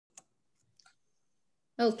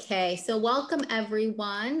Okay, so welcome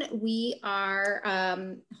everyone. We are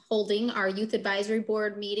holding our Youth Advisory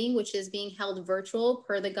Board meeting, which is being held virtual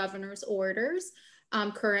per the governor's orders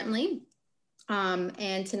currently.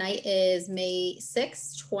 And tonight is May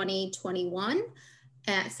 6, 2021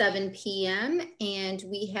 at 7 p.m. And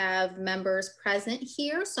we have members present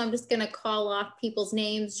here. So I'm just gonna call off people's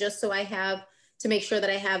names just so I have to make sure that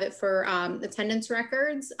I have it for attendance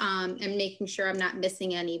records and making sure I'm not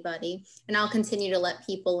missing anybody. And I'll continue to let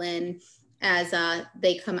people in as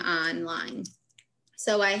they come online.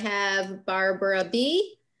 So I have Barbara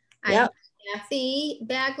B. I have Kathy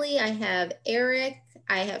Bagley. I have Eric.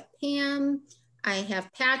 I have Pam. I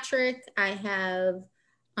have Patrick. I have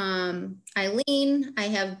Eileen. I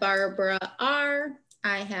have Barbara R.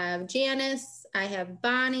 I have Janice. I have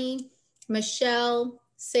Bonnie, Michelle,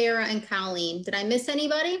 Sarah, and Colleen. Did I miss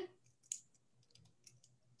anybody?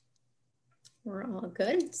 We're all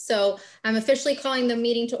good. So I'm officially calling the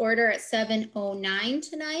meeting to order at 7:09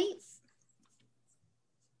 tonight.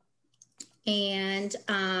 And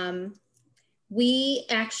we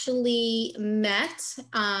actually met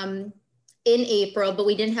in April, but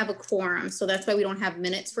we didn't have a quorum. So that's why we don't have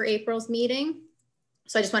minutes for April's meeting.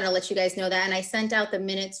 So I just want to let you guys know that. And I sent out the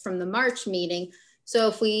minutes from the March meeting. So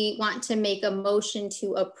if we want to make a motion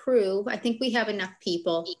to approve, I think we have enough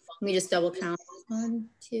people. Let me just double count. 1,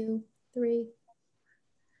 2, 3,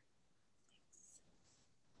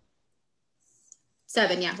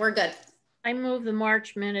 7. Yeah, we're good. I move the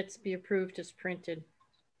March minutes be approved as printed.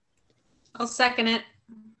 I'll second it.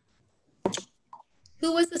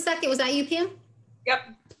 Who was the second? Was that you, Pam? Yep.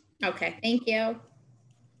 Okay, thank you.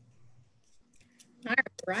 All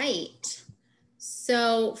right.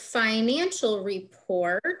 So financial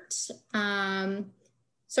report. So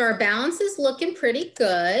our balance is looking pretty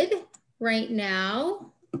good right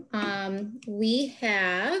now. We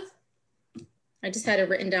have, I just had it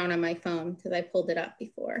written down on my phone because I pulled it up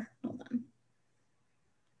before. Hold on.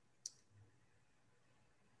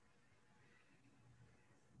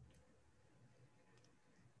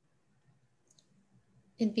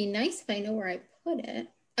 It'd be nice if I know where I put it.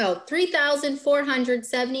 Oh,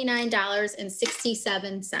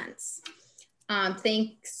 $3,479.67.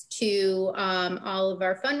 Thanks to all of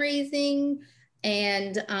our fundraising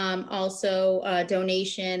and also a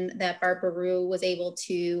donation that Barbara Rue was able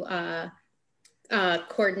to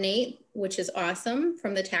coordinate, which is awesome,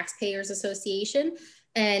 from the Taxpayers Association.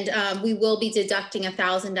 And we will be deducting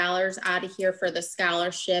 $1,000 out of here for the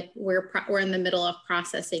scholarship. We're in the middle of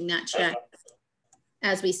processing that check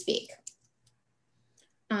as we speak.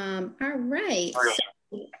 All right. So,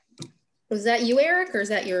 was that you, Eric, or is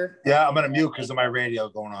that your? Yeah, I'm gonna mute because of my radio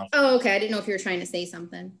going off. Oh, okay. I didn't know if you were trying to say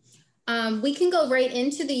something. We can go right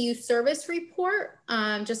into the youth service report,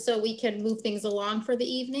 just so we can move things along for the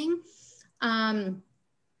evening.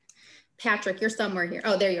 Patrick, you're somewhere here.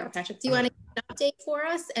 Oh, there you are, Patrick. Do you want to give an update for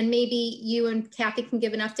us? And maybe you and Kathy can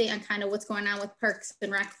give an update on kind of what's going on with Parks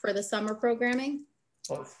and Rec for the summer programming?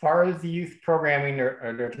 Well, as far as the youth programming,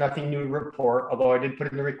 there's nothing new to report, although I did put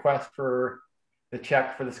in the request for the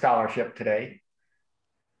check for the scholarship today.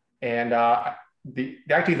 And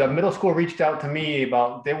actually the middle school reached out to me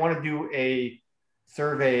about, they want to do a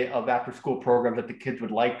survey of after school programs that the kids would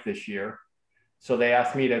like this year. So they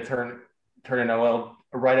asked me to turn in a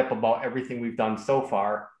write-up about everything we've done so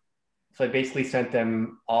far. So I basically sent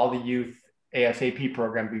them all the youth ASAP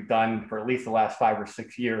programs we've done for at least the last 5 or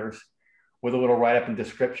 6 years, with a little write-up and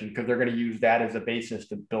description, because they're going to use that as a basis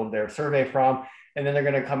to build their survey from. And then they're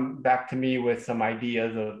going to come back to me with some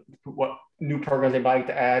ideas of what new programs they'd like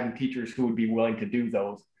to add and teachers who would be willing to do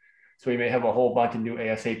those. So we may have a whole bunch of new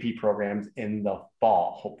ASAP programs in the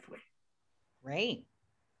fall, hopefully. Great.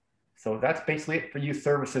 So that's basically it for youth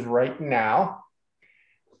services right now.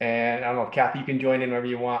 And I don't know, Kathy, you can join in whenever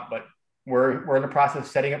you want, but we're in the process of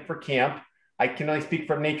setting up for camp. I can only speak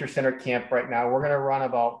for Nature Center camp right now. We're going to run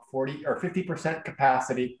about 40 or 50%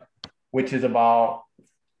 capacity, which is about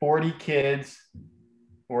 40 kids.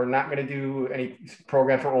 We're not going to do any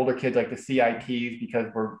program for older kids like the CITs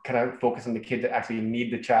because we're kind of focused on the kids that actually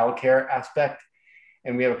need the childcare aspect.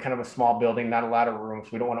 And we have a kind of a small building, not a lot of room.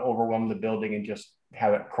 So we don't want to overwhelm the building and just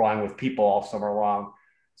have it crawling with people all summer long.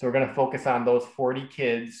 So we're going to focus on those 40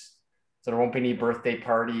 kids. So there won't be any birthday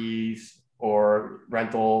parties or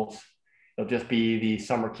rentals. It'll just be the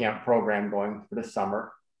summer camp program going for the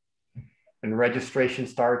summer. And registration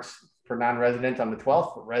starts for non-residents on the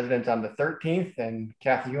 12th, for residents on the 13th. And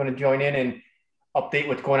Kathy, you want to join in and update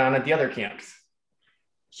what's going on at the other camps?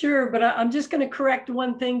 Sure, but I'm just going to correct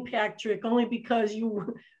one thing, Patrick, only because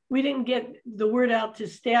we didn't get the word out to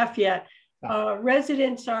staff yet.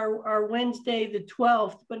 Residents are Wednesday, the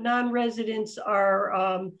 12th, but non-residents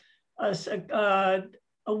are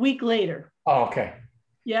a week later. Oh, okay.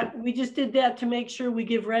 Yeah, we just did that to make sure we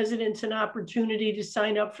give residents an opportunity to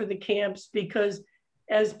sign up for the camps because,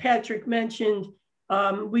 as Patrick mentioned,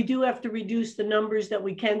 we do have to reduce the numbers that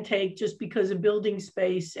we can take just because of building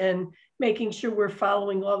space and making sure we're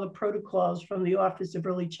following all the protocols from the Office of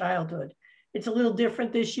Early Childhood. It's a little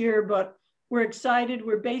different this year, but we're excited.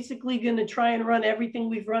 We're basically going to try and run everything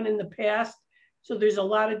we've run in the past. So there's a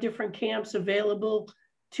lot of different camps available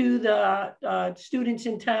to the students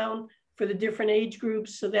in town for the different age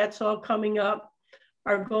groups. So that's all coming up.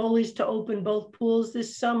 Our goal is to open both pools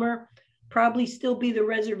this summer, probably still be the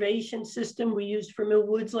reservation system we used for Mill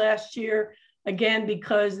Woods last year. Again,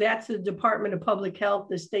 because that's the Department of Public Health,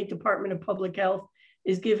 the State Department of Public Health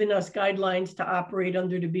is giving us guidelines to operate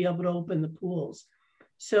under to be able to open the pools.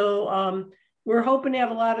 So we're hoping to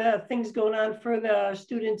have a lot of things going on for the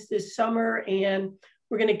students this summer, and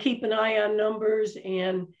we're going to keep an eye on numbers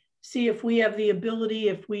and see if we have the ability,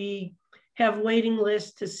 if we have waiting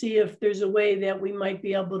lists, to see if there's a way that we might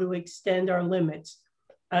be able to extend our limits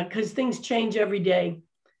because things change every day.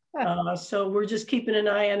 So we're just keeping an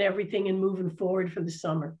eye on everything and moving forward for the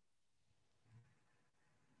summer.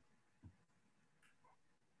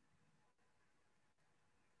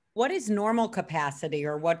 What is normal capacity,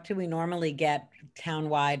 or what do we normally get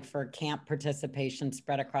townwide for camp participation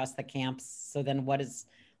spread across the camps? So then what is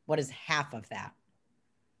half of that?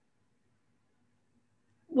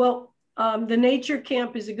 Well, the nature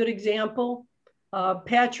camp is a good example.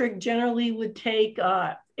 Patrick generally would take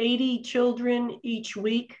 80 children each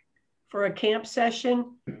week for a camp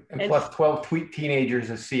session. And plus 12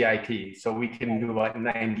 teenagers as CIT. So we can do about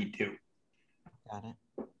 92. Got it.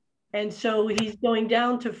 And so he's going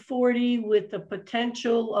down to 40 with the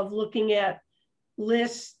potential of looking at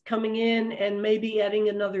lists coming in and maybe adding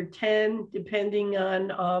another 10, depending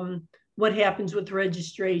on what happens with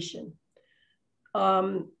registration.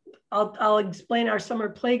 I'll explain our summer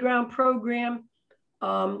playground program.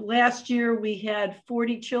 Last year we had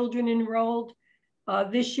 40 children enrolled.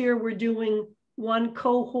 This year we're doing one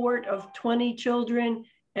cohort of 20 children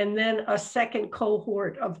and then a second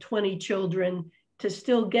cohort of 20 children to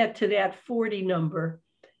still get to that 40 number.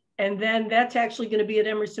 And then that's actually going to be at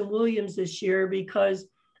Emerson Williams this year because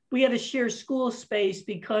we had to share school space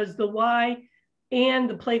because the Y and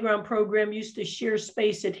the playground program used to share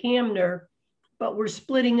space at Hamner, but we're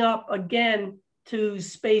splitting up again to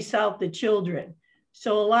space out the children.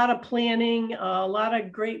 So a lot of planning, a lot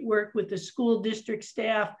of great work with the school district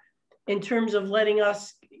staff in terms of letting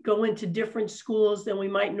us go into different schools than we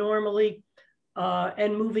might normally,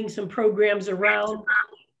 and moving some programs around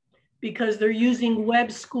because they're using web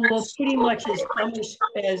school pretty much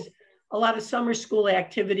as a lot of summer school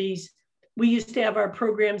activities. We used to have our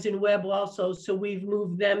programs in web also, so we've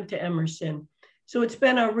moved them to Emerson. So it's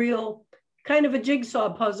been a real kind of a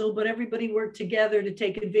jigsaw puzzle, but everybody worked together to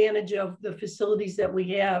take advantage of the facilities that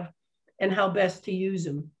we have and how best to use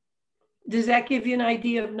them. Does that give you an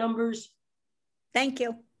idea of numbers? Thank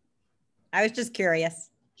you. I was just curious.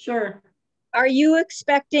 Sure. Are you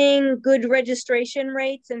expecting good registration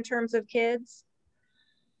rates in terms of kids?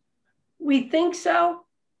 We think so,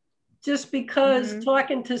 just because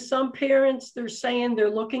talking to some parents, they're saying they're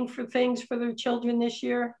looking for things for their children this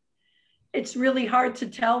year. It's really hard to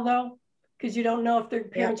tell though, because you don't know if their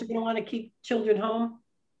parents are going to want to keep children home.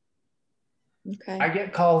 Okay. I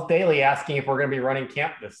get calls daily asking if we're going to be running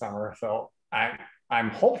camp this summer. So I'm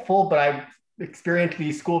hopeful, but I've experienced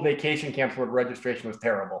these school vacation camps where registration was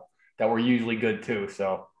terrible that were usually good too.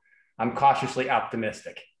 So I'm cautiously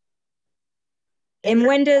optimistic. And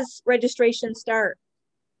when does registration start?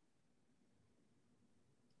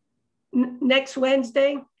 Next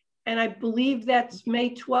Wednesday. And I believe that's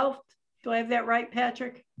May 12th. Do I have that right,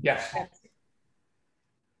 Patrick? Yes.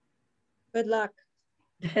 Good luck.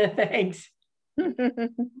 Thanks.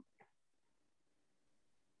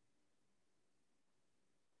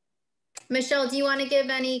 Michelle, do you want to give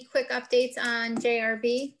any quick updates on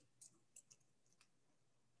JRB?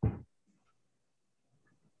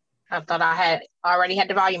 I thought I had already had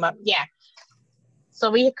the volume up. Yeah. So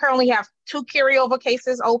we currently have 2 carryover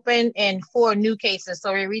cases open and 4 new cases.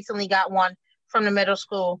 So we recently got one from the middle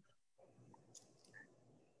school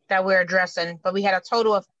that we're addressing, but we had a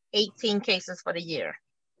total of 18 cases for the year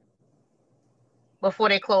before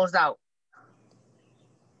they closed out.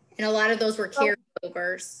 And a lot of those were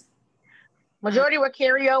carryovers. Majority were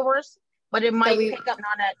carryovers, but it might pick up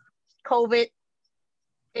now that COVID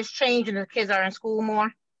is changing. The kids are in school more.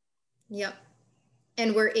 Yep.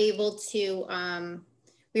 And we're able to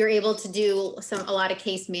we were able to do a lot of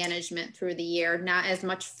case management through the year, not as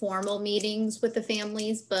much formal meetings with the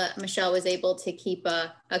families, but Michelle was able to keep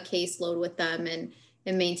a caseload with them and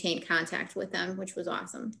maintain contact with them, which was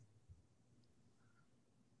awesome.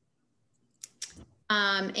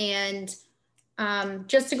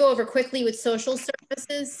 Just to go over quickly with social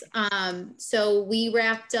services. So we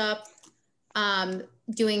wrapped up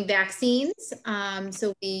doing vaccines.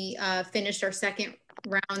 So we finished our second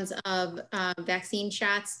rounds of vaccine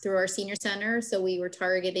shots through our senior center. So we were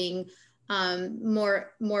targeting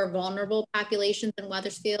more vulnerable populations in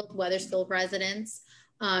Wethersfield residents,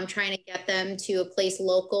 trying to get them to a place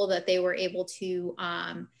local that they were able to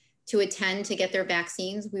attend to get their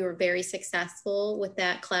vaccines. We were very successful with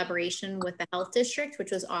that collaboration with the health district,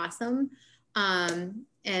 which was awesome.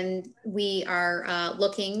 And we are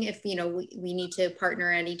looking if, you know, we need to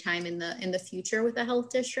partner anytime in the future with the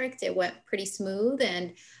health district. It went pretty smooth,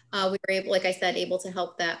 and we were able, like I said, able to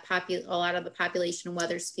help that a lot of the population in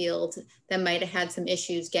Wethersfield that might have had some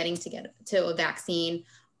issues getting to a vaccine.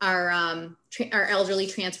 Our elderly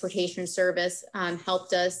transportation service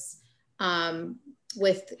helped us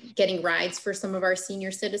with getting rides for some of our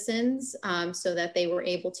senior citizens so that they were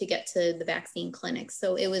able to get to the vaccine clinics.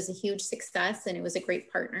 So it was a huge success, and it was a great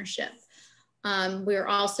partnership. We're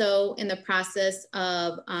also in the process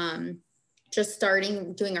of just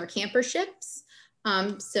starting doing our camperships.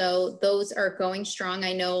 So those are going strong.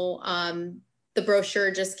 I know the brochure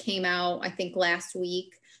just came out, I think last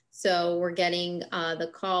week. So we're getting the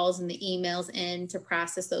calls and the emails in to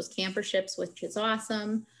process those camperships, which is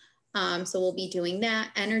awesome. So we'll be doing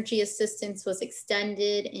that. Energy assistance was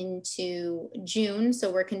extended into June. So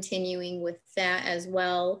we're continuing with that as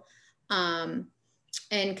well. And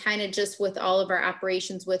kind of just with all of our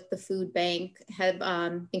operations with the food bank have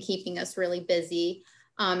been keeping us really busy.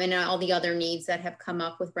 And all the other needs that have come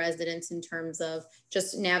up with residents in terms of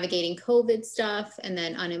just navigating COVID stuff, and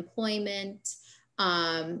then unemployment,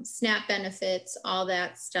 SNAP benefits, all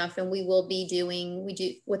that stuff. And we will be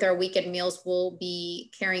with our weekend meals, we'll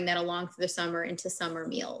be carrying that along through the summer into summer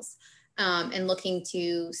meals, and looking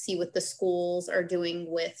to see what the schools are doing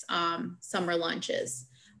with summer lunches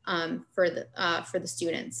for the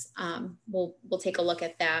students. We'll take a look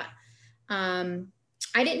at that.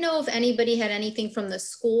 I didn't know if anybody had anything from the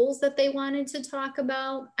schools that they wanted to talk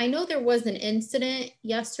about. I know there was an incident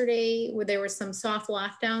yesterday where there were some soft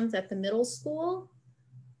lockdowns at the middle school.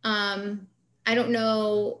 I don't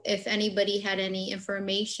know if anybody had any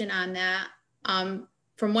information on that.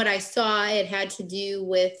 From what I saw, it had to do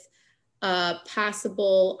with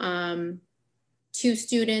possible 2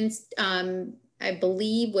 students, I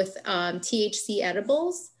believe, with THC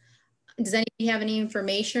edibles. Does anybody have any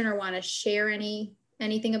information or want to share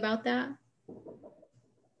anything about that?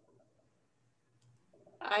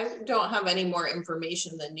 I don't have any more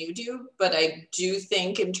information than you do, but I do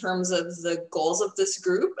think in terms of the goals of this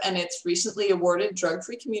group and its recently awarded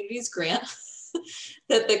Drug-Free Communities grant,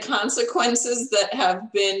 that the consequences that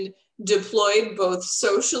have been deployed both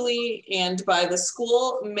socially and by the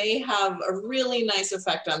school may have a really nice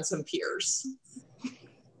effect on some peers.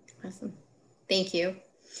 Awesome. Thank you.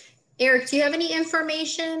 Eric, do you have any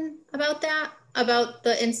information about that? About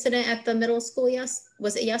the incident at the middle school? Yes.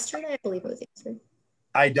 Was it yesterday? I believe it was yesterday.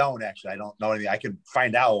 I don't actually. I don't know anything. I can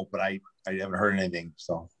find out, but I haven't heard anything.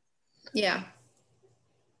 So yeah.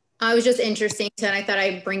 I was just interesting and I thought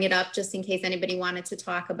I'd bring it up just in case anybody wanted to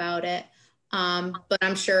talk about it. But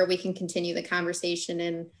I'm sure we can continue the conversation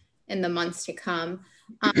in the months to come.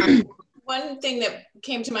 One thing that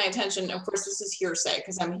came to my attention, of course, this is hearsay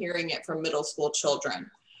because I'm hearing it from middle school children,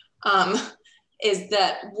 is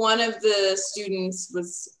that one of the students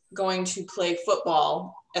was going to play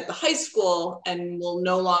football at the high school and will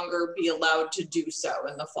no longer be allowed to do so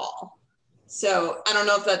in the fall. So I don't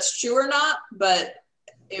know if that's true or not, but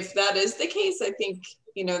if that is the case, I think,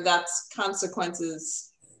 you know, that's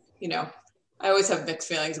consequences. You know, I always have mixed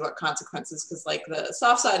feelings about consequences because like the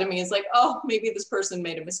soft side of me is like, oh, maybe this person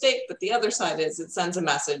made a mistake, but the other side is it sends a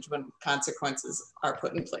message when consequences are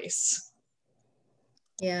put in place.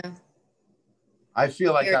 Yeah. I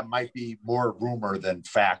feel like that might be more rumor than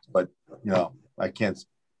fact, but you know, I can't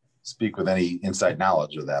speak with any inside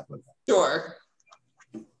knowledge of that. But sure.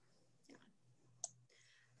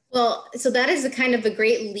 Well, so that is a kind of a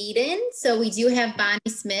great lead in. So we do have Bonnie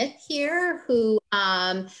Smith here, who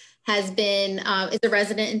has been, is a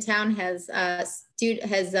resident in town, has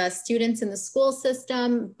students in the school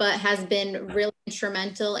system, but has been really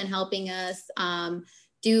instrumental in helping us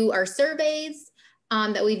do our surveys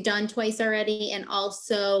that we've done twice already, and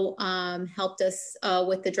also helped us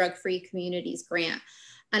with the Drug-Free Communities grant.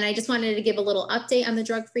 And I just wanted to give a little update on the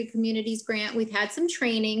Drug Free Communities Grant. We've had some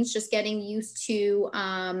trainings, just getting used to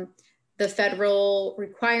the federal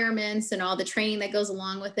requirements and all the training that goes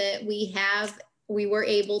along with it. We were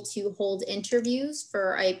able to hold interviews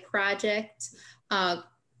for a project, a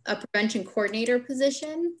prevention coordinator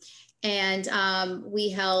position. And we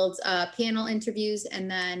held panel interviews and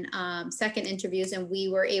then second interviews, and we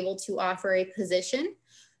were able to offer a position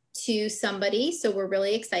to somebody. So we're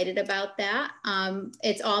really excited about that.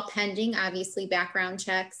 It's all pending, obviously, background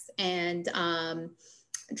checks and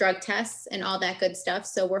drug tests and all that good stuff.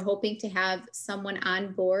 So we're hoping to have someone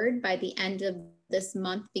on board by the end of this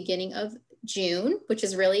month, beginning of June, which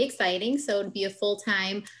is really exciting. So it'd be a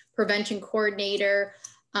full-time prevention coordinator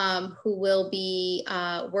who will be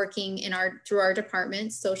working through our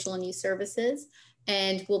department, social and youth services,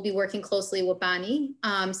 and we'll be working closely with Bonnie.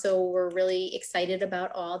 So we're really excited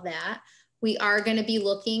about all that. We are going to be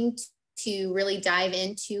looking to really dive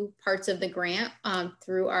into parts of the grant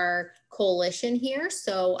through our coalition here.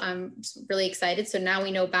 So I'm really excited. So now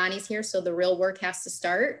we know Bonnie's here, so the real work has to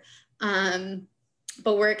start.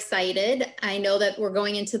 But we're excited. I know that we're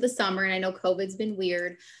going into the summer, and I know COVID's been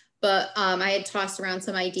weird, but I had tossed around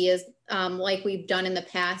some ideas like we've done in the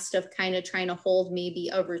past of kind of trying to hold maybe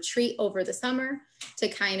a retreat over the summer to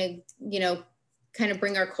kind of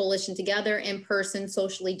bring our coalition together in person,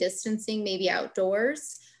 socially distancing, maybe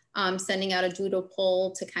outdoors, sending out a doodle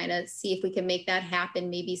poll to kind of see if we can make that happen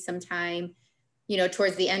maybe sometime,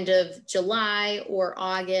 towards the end of July or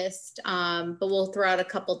August. But we'll throw out a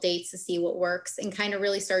couple dates to see what works and kind of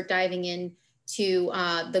really start diving into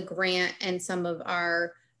the grant and some of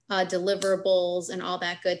our deliverables and all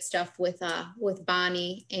that good stuff with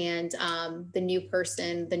Bonnie and the new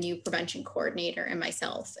prevention coordinator and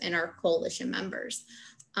myself and our coalition members.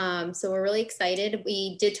 So we're really excited.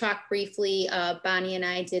 We did talk briefly, Bonnie and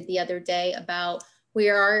I did the other day, about we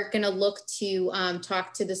are going to look to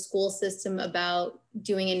talk to the school system about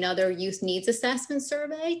doing another youth needs assessment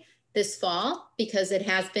survey this fall, because it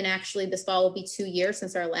has been actually, this fall will be 2 years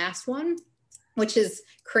since our last one, which is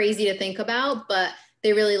crazy to think about, but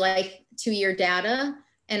they really like 2-year data.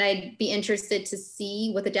 And I'd be interested to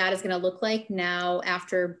see what the data is going to look like now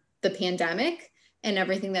after the pandemic and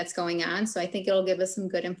everything that's going on. So I think it'll give us some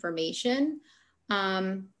good information.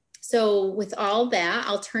 So with all that,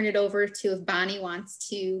 I'll turn it over to if Bonnie wants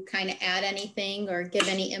to kind of add anything or give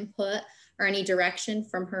any input or any direction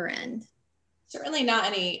from her end. Certainly not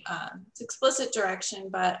any explicit direction,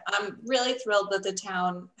 but I'm really thrilled that the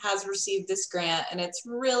town has received this grant, and it's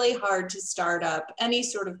really hard to start up any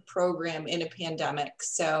sort of program in a pandemic.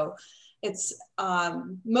 So it's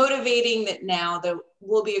motivating that now there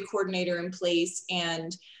will be a coordinator in place.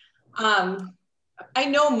 And I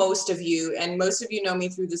know most of you, and most of you know me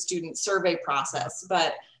through the student survey process,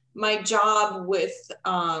 but my job with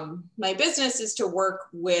my business is to work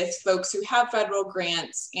with folks who have federal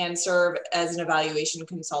grants and serve as an evaluation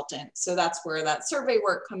consultant. So that's where that survey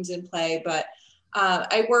work comes in play. But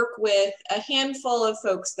I work with a handful of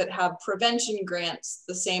folks that have prevention grants,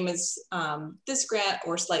 the same as this grant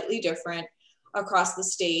or slightly different, across the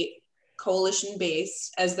state,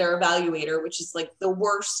 coalition-based, as their evaluator, which is like the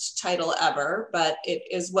worst title ever, but it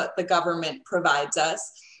is what the government provides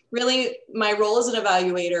us. Really, my role as an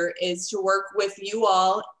evaluator is to work with you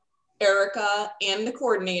all, Erica, and the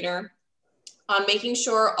coordinator on making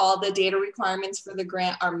sure all the data requirements for the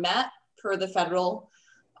grant are met per the federal,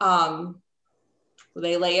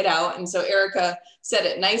 they lay it out. And so Erica said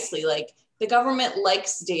it nicely, like, the government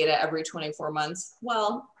likes data every 24 months.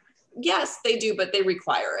 Well, yes, they do, but they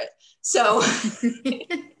require it. So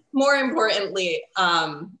more importantly,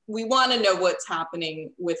 we want to know what's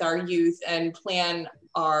happening with our youth and plan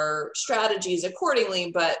our strategies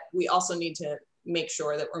accordingly, but we also need to make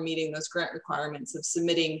sure that we're meeting those grant requirements of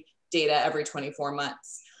submitting data every 24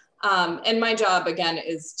 months. And my job, again,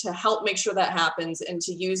 is to help make sure that happens and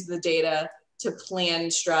to use the data to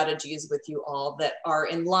plan strategies with you all that are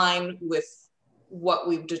in line with what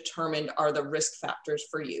we've determined are the risk factors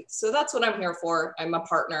for youth. So that's what I'm here for. I'm a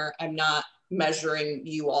partner. I'm not measuring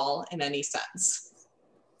you all in any sense.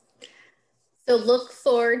 So look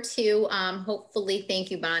forward to hopefully,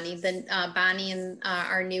 thank you, Bonnie, Bonnie and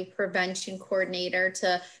our new prevention coordinator,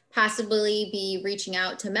 to possibly be reaching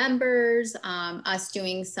out to members, us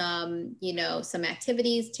doing some, some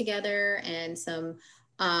activities together and some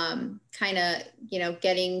kind of,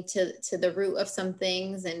 getting to the root of some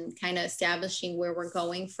things and kind of establishing where we're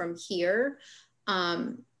going from here.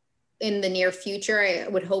 In the near future, I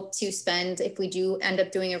would hope to spend, if we do end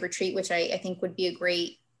up doing a retreat, which I think would be a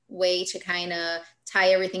great way to kind of tie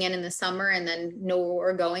everything in the summer and then know where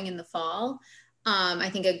we're going in the fall. I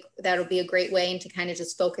think that'll be a great way and to kind of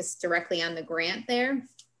just focus directly on the grant there.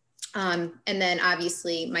 And then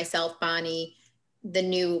obviously myself, Bonnie, the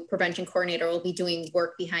new prevention coordinator, will be doing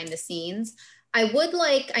work behind the scenes. I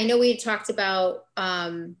know we had talked about,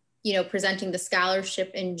 presenting the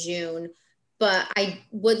scholarship in June, but I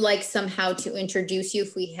would like somehow to introduce you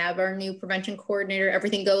if we have our new prevention coordinator,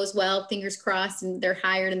 everything goes well, fingers crossed, and they're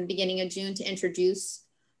hired in the beginning of June, to introduce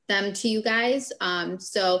them to you guys.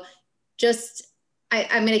 So just,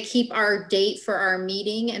 I'm going to keep our date for our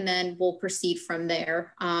meeting, and then we'll proceed from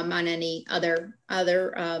there on any other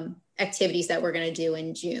activities that we're going to do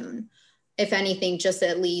in June. If anything, just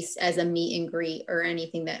at least as a meet and greet or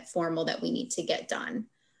anything that formal that we need to get done.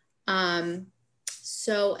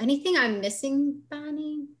 So anything I'm missing,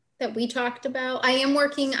 Bonnie, that we talked about? I am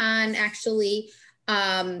working on actually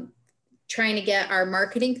trying to get our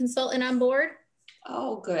marketing consultant on board.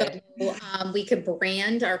 Oh, good. So, we could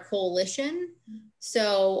brand our coalition.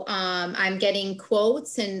 So I'm getting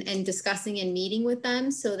quotes and discussing and meeting with them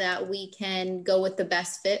so that we can go with the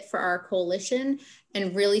best fit for our coalition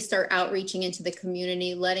and really start outreaching into the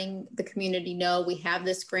community, letting the community know we have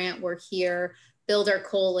this grant, we're here, build our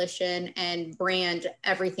coalition and brand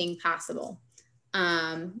everything possible,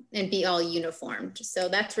 and be all uniformed. So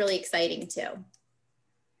that's really exciting too.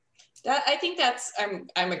 I think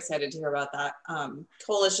I'm excited to hear about that.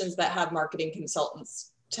 Coalitions that have marketing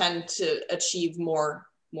consultants tend to achieve more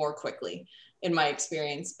quickly, in my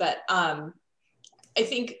experience. But I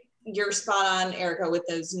think you're spot on, Erica, with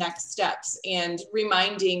those next steps, and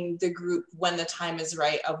reminding the group when the time is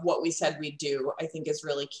right of what we said we'd do, I think is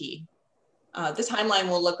really key. The timeline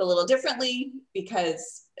will look a little differently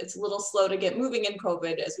because it's a little slow to get moving in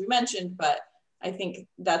COVID, as we mentioned, but I think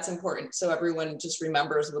that's important so everyone just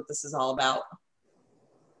remembers what this is all about.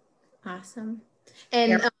 Awesome.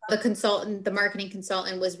 And the marketing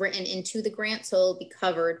consultant was written into the grant, so it'll be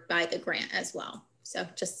covered by the grant as well. So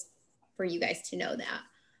just for you guys to know that.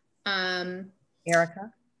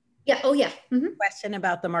 Erica? Yeah. Oh, yeah. Mm-hmm. Question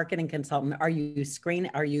about the marketing consultant. Are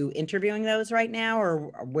you interviewing those right now,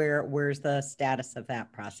 or where's the status of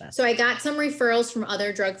that process? So I got some referrals from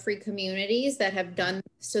other drug-free communities that have done,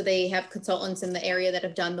 so they have consultants in the area that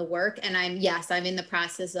have done the work. And I'm in the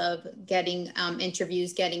process of getting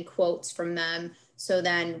interviews, getting quotes from them. So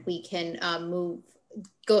then we can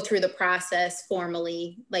go through the process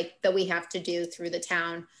formally, like that we have to do through the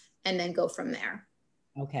town, and then go from there.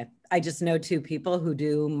 Okay. I just know two people who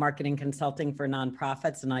do marketing consulting for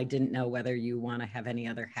nonprofits, and I didn't know whether you want to have any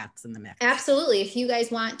other hats in the mix. Absolutely. If you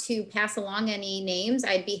guys want to pass along any names,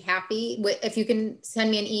 I'd be happy. If you can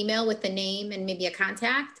send me an email with the name and maybe a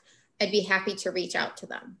contact, I'd be happy to reach out to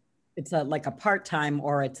them. It's like a part-time,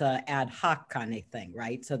 or it's a ad hoc kind of thing,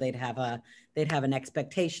 right? So they'd have an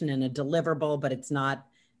expectation and a deliverable, but it's not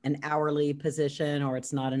an hourly position, or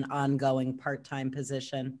it's not an ongoing part-time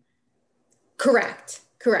position. Correct.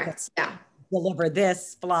 Yeah. Deliver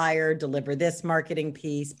this flyer, deliver this marketing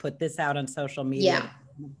piece, put this out on social media.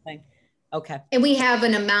 Yeah. Okay. And we have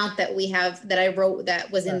an amount that I wrote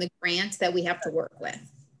that was in the grant that we have to work with.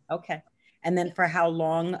 Okay. And then for how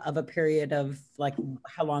long of a period of, like,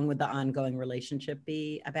 how long would the ongoing relationship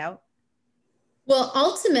be about? Well,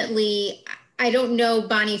 ultimately, I don't know,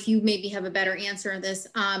 Bonnie, if you maybe have a better answer on this.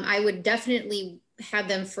 I would definitely have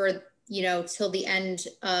them for, till the end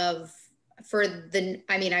of,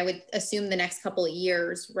 I would assume the next couple of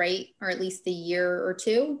years, right? Or at least a year or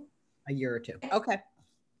two. A year or two. Okay,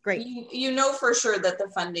 great. You know for sure that the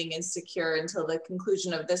funding is secure until the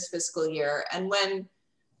conclusion of this fiscal year. And when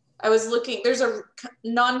I was looking, there's a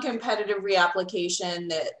non-competitive reapplication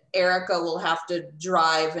that Erica will have to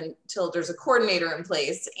drive until there's a coordinator in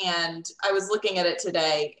place. And I was looking at it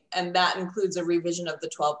today, and that includes a revision of the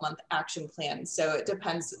 12-month action plan. So it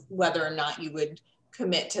depends whether or not you would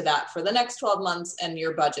commit to that for the next 12 months, and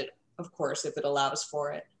your budget, of course, if it allows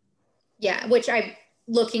for it. Yeah, which I'm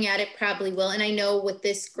looking at it probably will. And I know with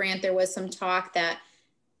this grant, there was some talk that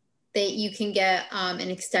you can get an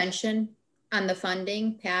extension on the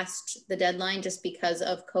funding past the deadline just because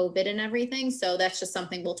of COVID and everything. So that's just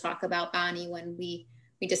something we'll talk about, Bonnie, when we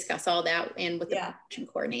discuss all that and with the action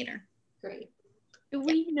coordinator. Great. Do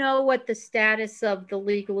we know what the status of the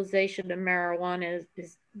legalization of marijuana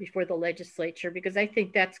is before the legislature? Because I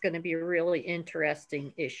think that's going to be a really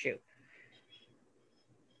interesting issue.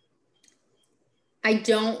 I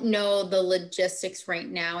don't know the logistics right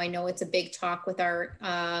now. I know it's a big talk with our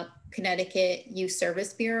Connecticut Youth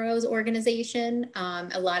Service Bureau's organization.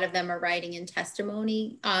 A lot of them are writing in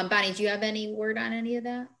testimony. Bonnie, do you have any word on any of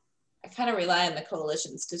that? I kind of rely on the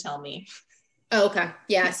coalitions to tell me. Oh, okay.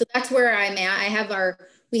 Yeah. So that's where I'm at.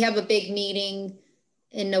 We have a big meeting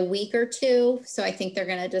in a week or two. So I think they're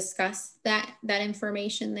going to discuss that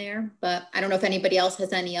information there, but I don't know if anybody else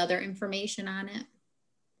has any other information on it.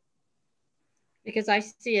 Because I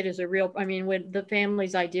see it as a real, I mean, with the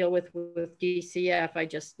families I deal with DCF, I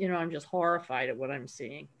just, you know, I'm just horrified at what I'm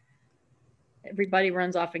seeing. Everybody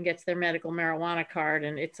runs off and gets their medical marijuana card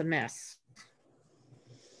and it's a mess.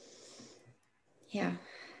 Yeah.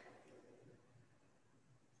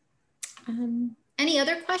 Any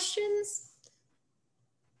other questions?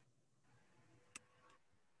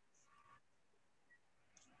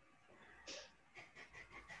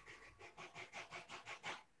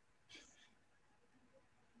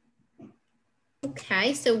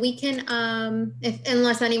 Okay, so we can,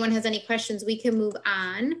 unless anyone has any questions, we can move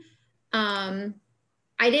on.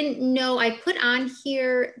 I didn't know, I put on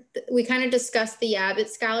here, we kind of discussed the Abbott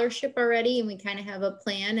Scholarship already, and we kind of have a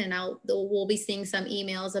plan, and we'll be seeing some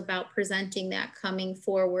emails about presenting that coming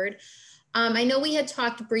forward. I know we had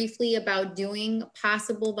talked briefly about doing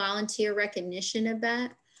possible volunteer recognition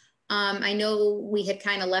event. I know we had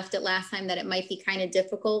kind of left it last time that it might be kind of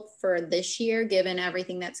difficult for this year, given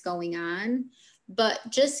everything that's going on. But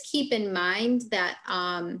just keep in mind that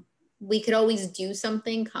we could always do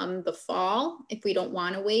something come the fall if we don't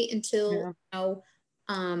want to wait until you know,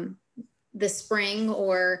 the spring,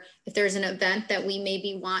 or if there's an event that we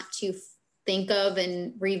maybe want to think of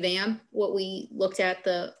and revamp what we looked at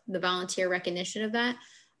the volunteer recognition event.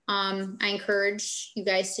 I encourage you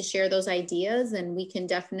guys to share those ideas, and we can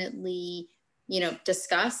definitely, you know,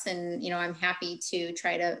 discuss. And, you know, I'm happy to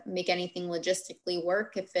try to make anything logistically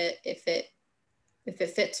work if it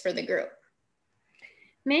fits for the group.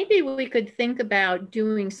 Maybe we could think about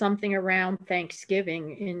doing something around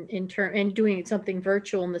Thanksgiving and doing something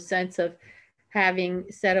virtual, in the sense of having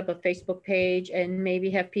set up a Facebook page and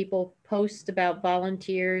maybe have people post about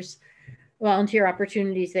volunteer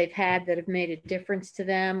opportunities they've had that have made a difference to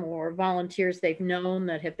them, or volunteers they've known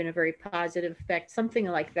that have been a very positive effect, something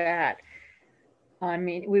like that. I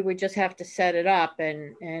mean, we would just have to set it up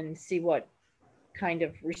and see what kind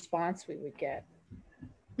of response we would get.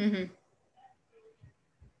 Mm-hmm.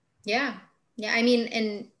 Yeah. Yeah. I mean,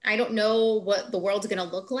 and I don't know what the world's going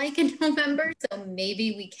to look like in November, so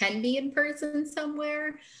maybe we can be in person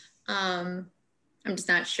somewhere. I'm just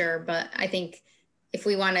not sure, but I think if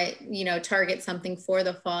we want to, you know, target something for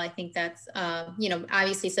the fall, I think that's, you know,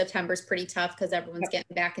 obviously September's pretty tough because everyone's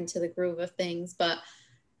getting back into the groove of things, but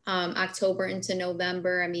October into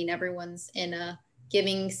November, I mean, everyone's in a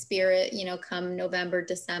giving spirit, you know, come November,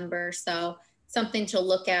 December. So something to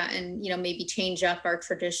look at, and, you know, maybe change up our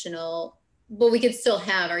traditional, but we could still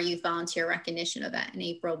have our youth volunteer recognition event in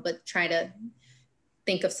April, but try to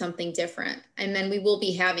think of something different. And then we will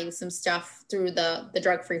be having some stuff through the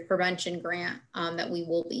drug-free prevention grant that we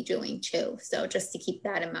will be doing too. So just to keep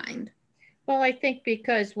that in mind. Well, I think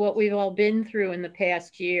because what we've all been through in the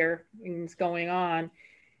past year and is going on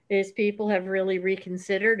is people have really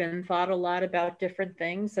reconsidered and thought a lot about different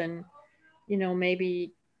things, and, you know,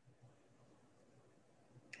 maybe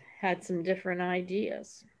had some different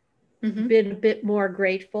ideas. Mm-hmm. Been a bit more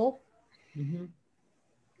grateful. Mm-hmm.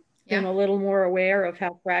 Yeah. And a little more aware of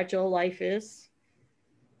how fragile life is.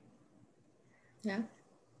 Yeah,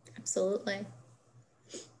 absolutely.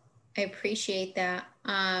 I appreciate that.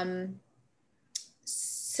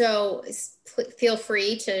 So feel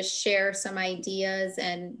free to share some ideas,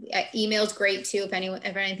 and email's great too.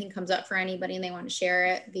 If anything comes up for anybody and they want to share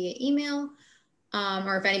it via email,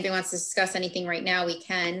 or if anybody wants to discuss anything right now, we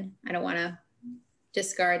can. I don't want to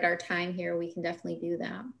discard our time here. We can definitely do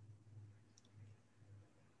that.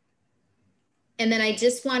 And then I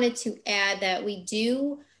just wanted to add that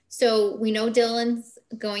so we know Dylan's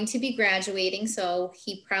going to be graduating, so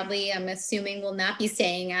he probably, I'm assuming, will not be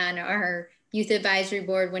staying on our youth advisory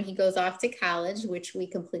board when he goes off to college, which we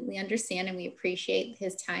completely understand, and we appreciate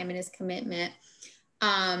his time and his commitment.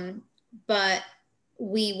 But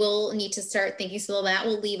we will need to start thinking, so that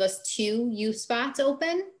will leave us 2 youth spots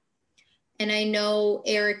open. And I know,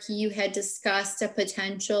 Eric, you had discussed a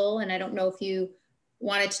potential, and I don't know if you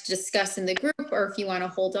wanted to discuss in the group or if you want to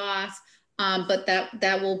hold off, but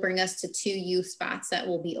that will bring us to 2 youth spots that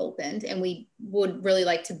will be opened. And we would really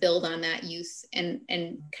like to build on that youth and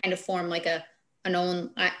kind of form like I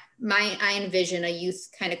envision a youth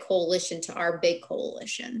kind of coalition to our big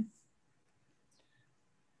coalition.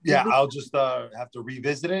 Yeah, I'll just have to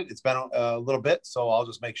revisit it. It's been a little bit, so I'll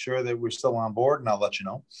just make sure that we're still on board, and I'll let you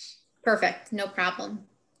know. Perfect, no problem.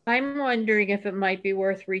 I'm wondering if it might be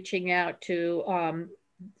worth reaching out to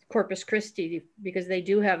Corpus Christi, because they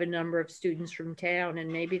do have a number of students from town,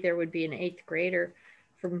 and maybe there would be an 8th grader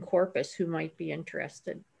from Corpus who might be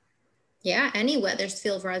interested. Yeah, any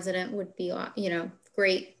Wethersfield resident would be, you know,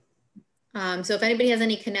 great. So if anybody has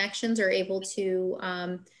any connections or able to,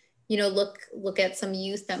 you know, look at some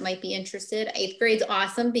youth that might be interested. 8th grade's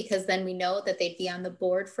awesome because then we know that they'd be on the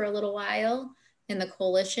board for a little while in the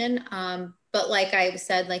coalition. But like I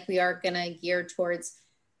said, like we are gonna gear towards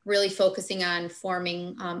really focusing on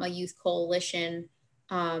forming a youth coalition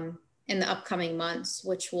in the upcoming months,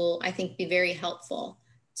 which will, I think, be very helpful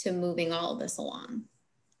to moving all of this along.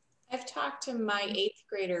 I've talked to my 8th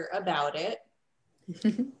grader about it.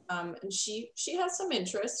 And she has some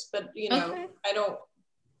interest, but you know, okay. I don't,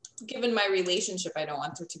 given my relationship, I don't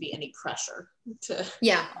want there to be any pressure to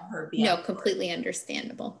her be no, completely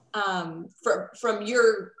understandable. From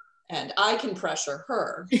your end, I can pressure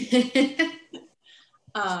her.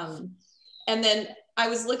 And then I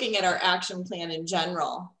was looking at our action plan in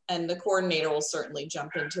general, and the coordinator will certainly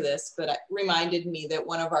jump into this, but it reminded me that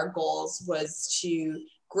one of our goals was to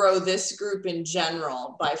grow this group in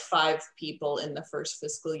general by 5 people in the first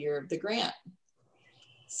fiscal year of the grant.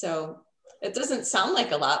 So it doesn't sound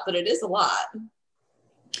like a lot, but it is a lot.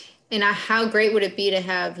 And how great would it be to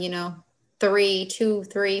have, you know, 2,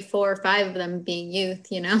 3, 4, 5 of them being youth,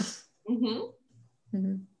 you know?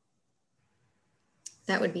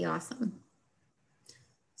 That would be awesome.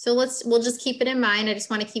 So we'll just keep it in mind. I just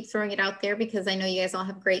want to keep throwing it out there because I know you guys all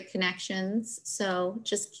have great connections. So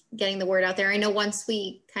just getting the word out there. I know once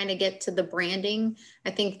we kind of get to the branding, I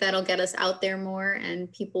think that'll get us out there more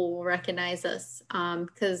and people will recognize us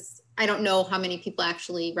because I don't know how many people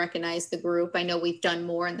actually recognize the group. I know we've done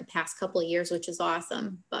more in the past couple of years, which is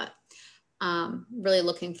awesome, but really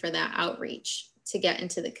looking for that outreach to get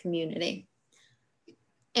into the community.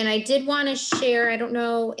 And I did want to share, I don't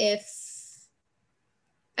know if,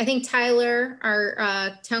 I think Tyler,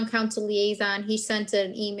 our town council liaison, he sent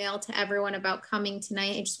an email to everyone about coming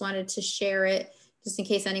tonight. I just wanted to share it just in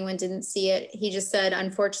case anyone didn't see it. He just said,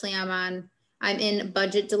 unfortunately, I'm in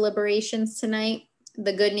budget deliberations tonight.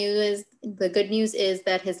 The good news is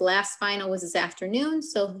that his last final was this afternoon.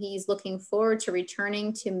 So he's looking forward to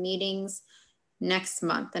returning to meetings next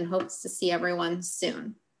month and hopes to see everyone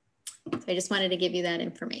soon. So I just wanted to give you that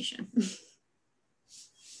information.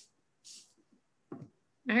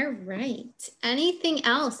 All right. Anything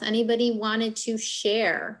else anybody wanted to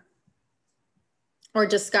share or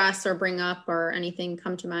discuss or bring up or anything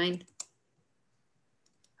come to mind?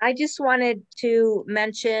 I just wanted to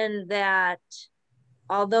mention that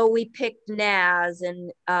although we picked Naz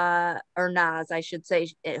or Naz, I should say,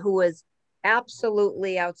 who was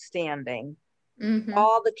absolutely outstanding.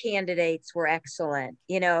 All the candidates were excellent.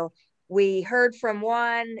 You know, we heard from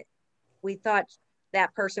one, we thought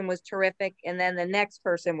that person was terrific, and then the next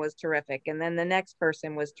person was terrific, and then the next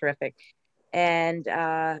person was terrific. And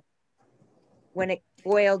when it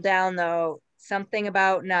boiled down, though, something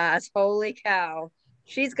about Naz, holy cow,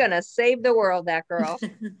 she's gonna save the world, that girl.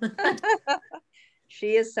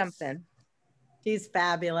 She is something. She's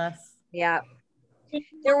fabulous. Yeah.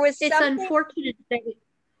 There was unfortunate that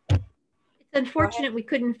it's unfortunate we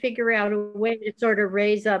couldn't figure out a way to sort of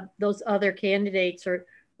raise up those other candidates or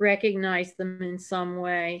recognize them in some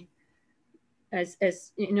way as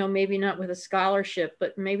you know, maybe not with a scholarship,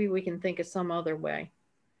 but maybe we can think of some other way.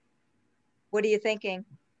 What are you thinking?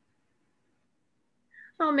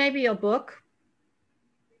 Oh, maybe a book.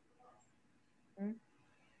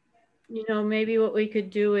 You know, maybe what we could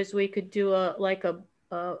do is we could do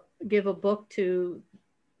give a book to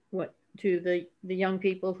the young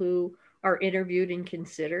people who are interviewed and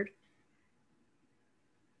considered.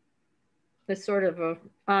 As sort of a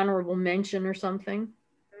honorable mention or something.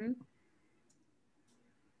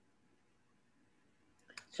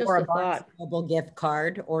 Just or a thought. Mobile gift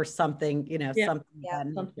card or something, you know,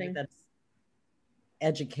 something that's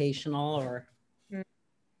educational or.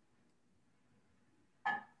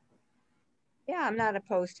 Yeah, I'm not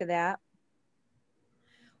opposed to that.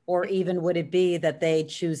 Or even would it be that they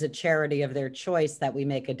choose a charity of their choice that we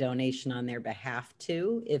make a donation on their behalf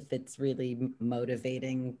to, if it's really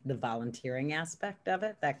motivating the volunteering aspect of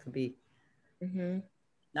it? That could be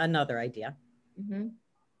another idea.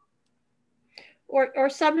 Or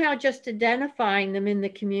somehow just identifying them in the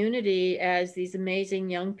community as these amazing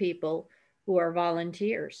young people who are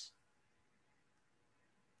volunteers.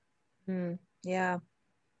 Yeah.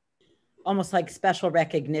 Almost like special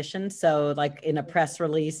recognition. So like in a press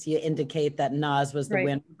release, you indicate that Naz was the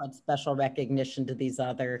winner, but special recognition to the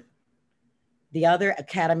other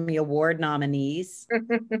Academy Award nominees.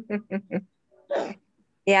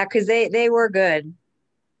 Yeah, because they were good.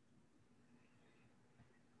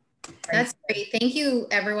 That's great. Thank you,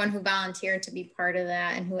 everyone who volunteered to be part of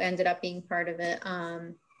that and who ended up being part of it.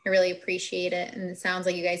 I really appreciate it. And it sounds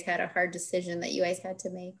like you guys had a hard decision that you guys had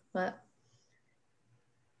to make, but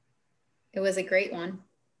It was a great one.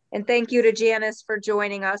 And thank you to Janice for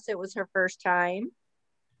joining us. It was her first time.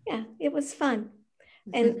 Yeah, it was fun.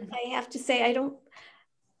 And I have to say, I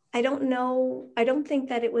don't know, I don't think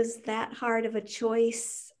that it was that hard of a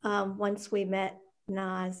choice once we met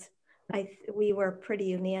Naz. We were pretty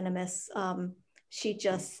unanimous. She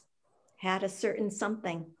just had a certain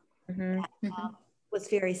something that was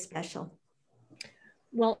very special.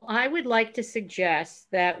 Well, I would like to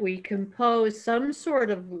suggest that we compose some sort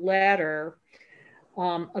of letter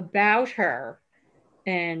about her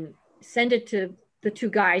and send it to the two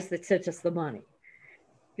guys that sent us the money,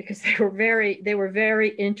 because they were very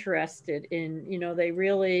interested in, you know, they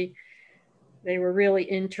were really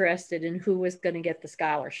interested in who was going to get the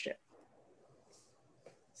scholarship.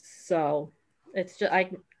 So it's just,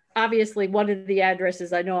 obviously one of the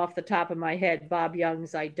addresses I know off the top of my head, Bob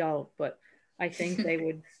Young's I don't, but I think they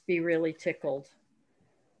would be really tickled.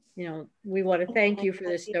 You know, we want to thank you for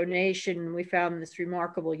this donation. We found this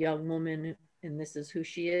remarkable young woman, and this is who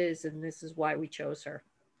she is, and this is why we chose her.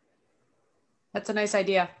 That's a nice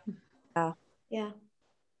idea. Yeah.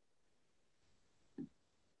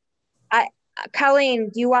 Colleen,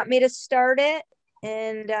 do you want me to start it?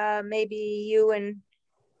 And maybe you and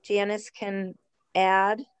Janice can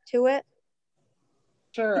add to it?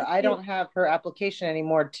 Sure. I don't have her application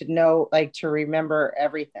anymore to know, like, to remember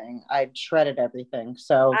everything. I shredded everything.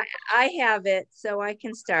 So I have it, so I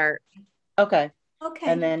can start. Okay.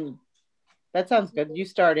 Okay. And then that sounds good. You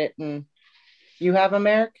start it, and you have them,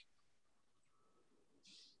 Eric?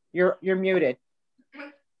 You're muted.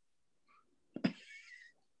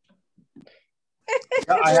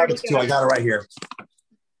 I have it too. I got it right here.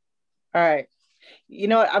 All right. You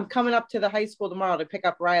know what? I'm coming up to the high school tomorrow to pick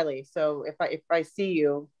up Riley. So if I see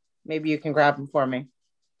you, maybe you can grab him for me.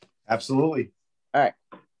 Absolutely. All right.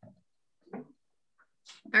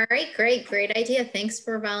 All right, great idea. Thanks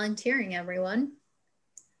for volunteering, everyone.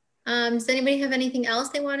 Does anybody have anything else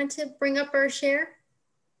they wanted to bring up or share?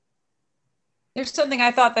 There's something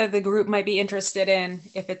I thought that the group might be interested in,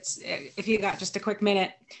 if you got just a quick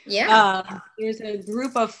minute. Yeah. There's a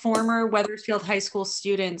group of former Wethersfield High School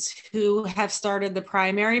students who have started the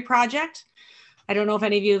Primary Project. I don't know if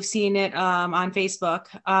any of you have seen it on Facebook,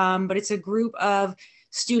 but it's a group of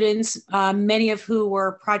students, many of who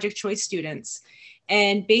were Project Choice students.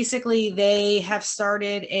 And basically they have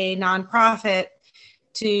started a nonprofit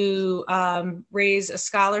to raise a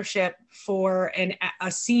scholarship for a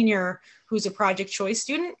senior who's a Project Choice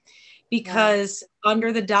student, because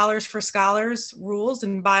under the Dollars for Scholars rules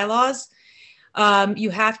and bylaws, you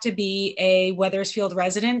have to be a Wethersfield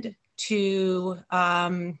resident to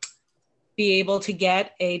be able to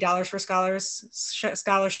get a Dollars for Scholars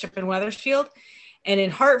scholarship in Wethersfield. And in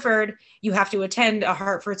Hartford, you have to attend a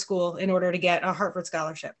Hartford school in order to get a Hartford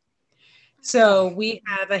scholarship. So we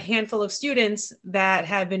have a handful of students that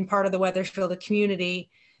have been part of the Wethersfield community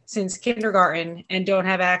since kindergarten and don't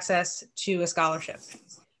have access to a scholarship.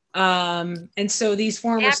 And so these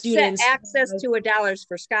former students— Access to a Dollars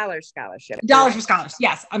for Scholars scholarship. Dollars for Scholars,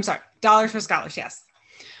 yes. I'm sorry. Dollars for Scholars, yes.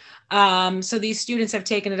 So these students have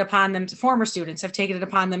taken it upon them, former students have taken it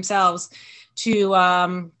upon themselves to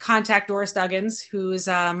contact Doris Duggins, who's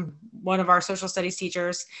one of our social studies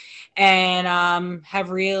teachers, and have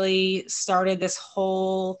really started this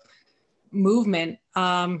whole movement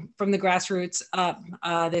from the grassroots up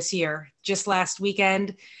this year. Just last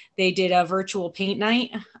weekend, they did a virtual paint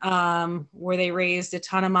night where they raised a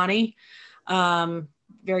ton of money.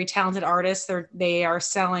 Very talented artists. They are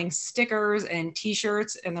selling stickers and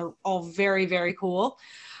t-shirts, and they're all very, very cool.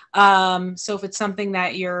 So if it's something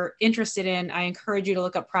that you're interested in, I encourage you to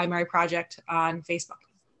look up Primary Project on Facebook.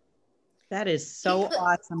 That is so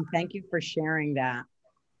awesome. Thank you for sharing that.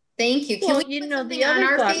 Thank you. Well, you know, the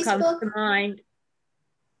other thought comes to mind.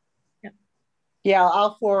 Yeah,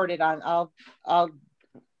 I'll forward it on. I'll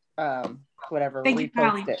whatever, Thank you, repost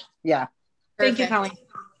Colleen. it. Yeah. Thank you, Colleen.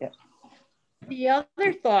 Yeah. The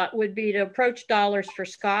other thought would be to approach Dollars for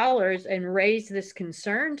Scholars and raise this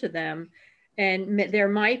concern to them. And there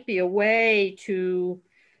might be a way to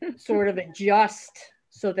sort of adjust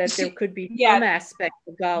so that there could be some aspect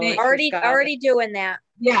of Dollars for Scholars. Already doing that.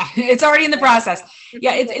 Yeah, it's already in the process.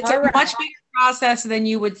 Yeah, it's a Alright. much bigger process than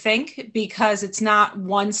you would think, because it's not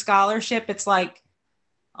one scholarship. It's like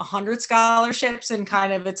 100 scholarships, and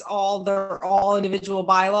kind of they're all individual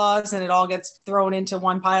bylaws, and it all gets thrown into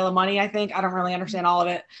one pile of money, I think. I don't really understand all of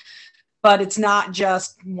it, but it's not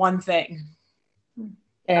just one thing.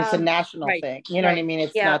 And it's a national thing. You know what I mean?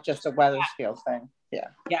 It's not just a Wethersfield thing. Yeah.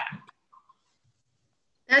 Yeah.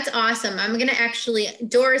 That's awesome. I'm going to actually,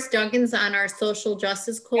 Doris Duncan's on our Social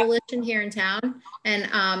Justice Coalition here in town, and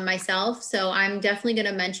myself. So I'm definitely going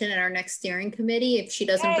to mention at our next steering committee if she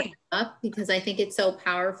doesn't bring it up, because I think it's so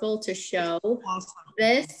powerful to show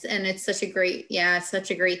this. And it's such a great, it's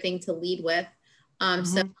such a great thing to lead with.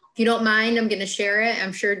 So if you don't mind, I'm going to share it.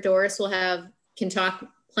 I'm sure Doris can talk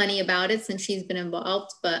plenty about it since she's been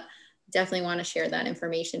involved, but definitely want to share that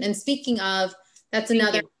information. And speaking of, that's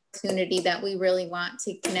another opportunity that we really want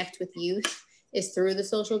to connect with youth is through the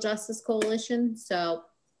Social Justice Coalition. So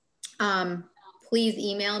please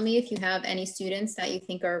email me if you have any students that you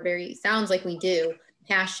think are sounds like we do,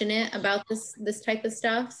 passionate about this type of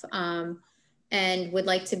stuff, and would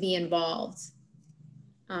like to be involved.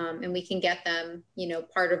 And we can get them,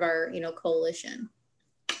 part of our, coalition.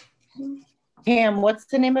 Pam, what's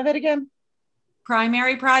the name of it again?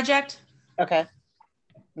 Primary Project. Okay.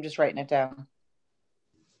 I'm just writing it down.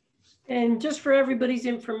 And just for everybody's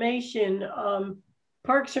information,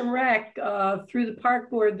 Parks and Rec, through the park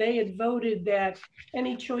board, they had voted that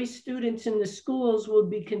any choice students in the schools would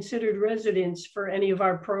be considered residents for any of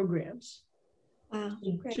our programs. Wow.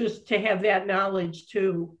 Just to have that knowledge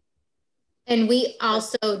too. And we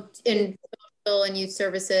also, in social and youth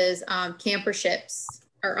services, camperships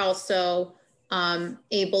are also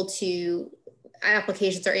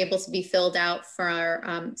applications are able to be filled out for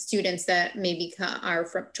our students that maybe are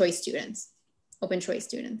from choice students, open choice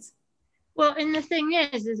students. Well, and the thing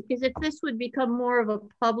is if this would become more of a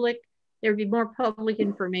there'd be more public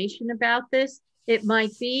information about this. It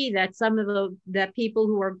might be that some of the people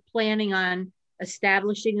who are planning on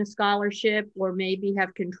establishing a scholarship or maybe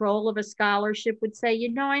have control of a scholarship would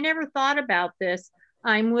say, I never thought about this.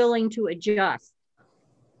 I'm willing to adjust.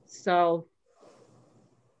 So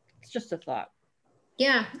it's just a thought.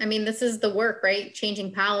 Yeah, I mean, this is the work, right?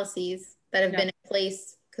 Changing policies that have been in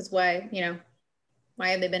place, because why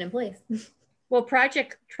have they been in place? Well,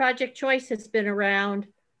 Project Choice has been around.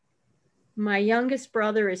 My youngest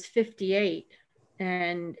brother is 58,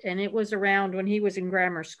 and it was around when he was in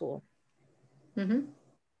grammar school. Mm-hmm.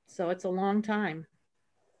 So it's a long time.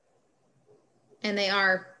 And they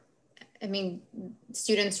are,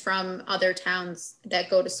 students from other towns that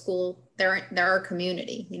go to school, they're our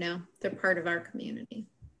community, they're part of our community.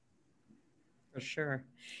 For sure.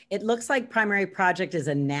 It looks like Primary Project is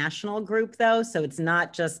a national group though, so it's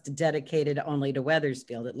not just dedicated only to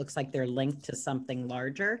Wethersfield. It looks like they're linked to something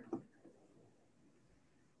larger.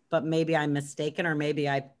 But maybe I'm mistaken, or maybe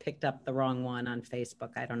I picked up the wrong one on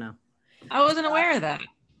Facebook. I don't know. I wasn't aware of that.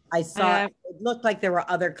 I saw it looked like there were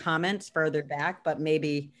other comments further back, but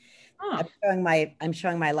maybe I'm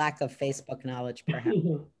showing my lack of Facebook knowledge, perhaps.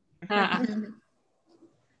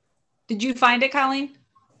 Did you find it, Colleen?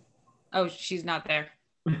 Oh, she's not there.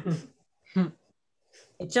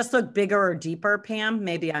 It just looked bigger or deeper, Pam.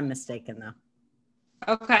 Maybe I'm mistaken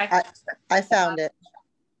though. Okay. I found it.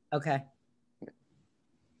 Okay.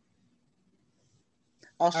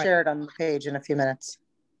 I'll share it on the page in a few minutes.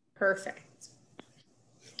 Perfect.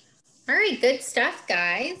 All right, good stuff,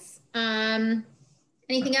 guys.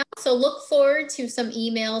 Anything else? So look forward to some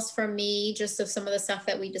emails from me, just of some of the stuff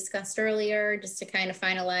that we discussed earlier, just to kind of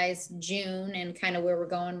finalize June and kind of where we're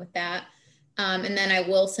going with that. And then I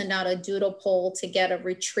will send out a doodle poll to get a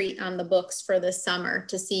retreat on the books for this summer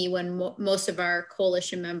to see when most of our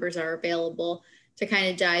coalition members are available to kind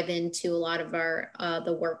of dive into a lot of our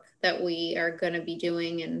the work that we are going to be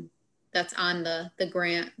doing, and that's on the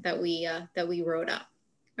grant that we wrote up.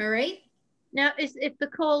 All right. Now, if the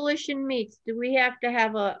coalition meets, does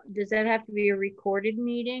that have to be a recorded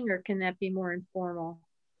meeting, or can that be more informal?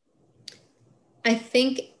 I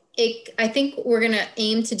think we're going to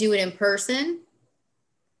aim to do it in person.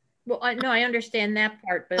 Well, I understand that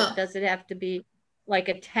part, but does it have to be like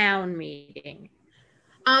a town meeting?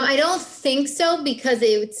 I don't think so, because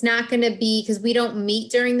it's not going to be, because we don't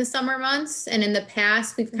meet during the summer months. And in the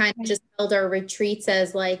past, we've kind of just held our retreats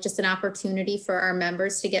as like just an opportunity for our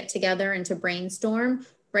members to get together and to brainstorm.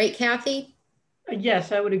 Right, Kathy?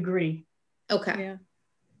 Yes, I would agree. Okay. Yeah.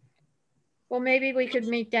 Well, maybe we could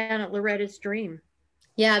meet down at Loretta's Dream.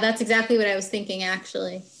 Yeah, that's exactly what I was thinking,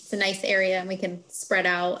 actually. It's a nice area and we can spread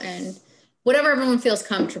out and whatever everyone feels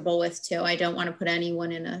comfortable with too. I don't want to put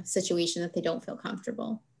anyone in a situation that they don't feel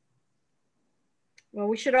comfortable. Well,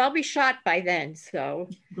 we should all be shot by then, so.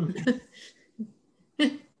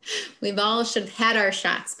 We've all should have had our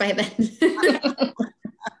shots by then.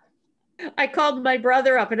 I called my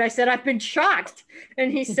brother up and I said, I've been shocked.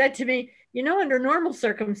 And he said to me, under normal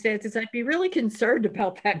circumstances, I'd be really concerned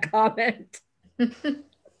about that comment.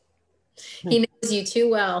 He knows you too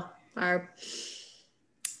well, Barb.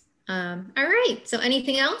 All right. So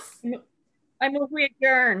anything else? I move we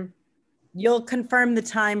adjourn. You'll confirm the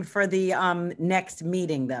time for the next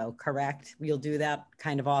meeting though, correct? You'll do that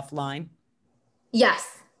kind of offline?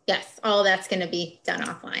 Yes, yes, all that's going to be done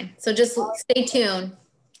offline. So just stay tuned.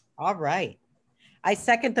 All right. I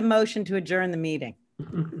second the motion to adjourn the meeting.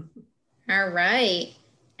 All right.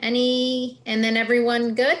 And then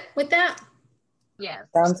everyone good with that? Yes.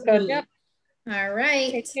 Sounds good. Yep. All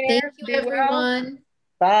right. Take Thank care. you, Be well. everyone.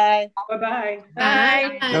 Bye. Bye-bye. Bye.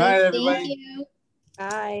 Good night, everybody. Thank you.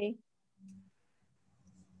 Bye.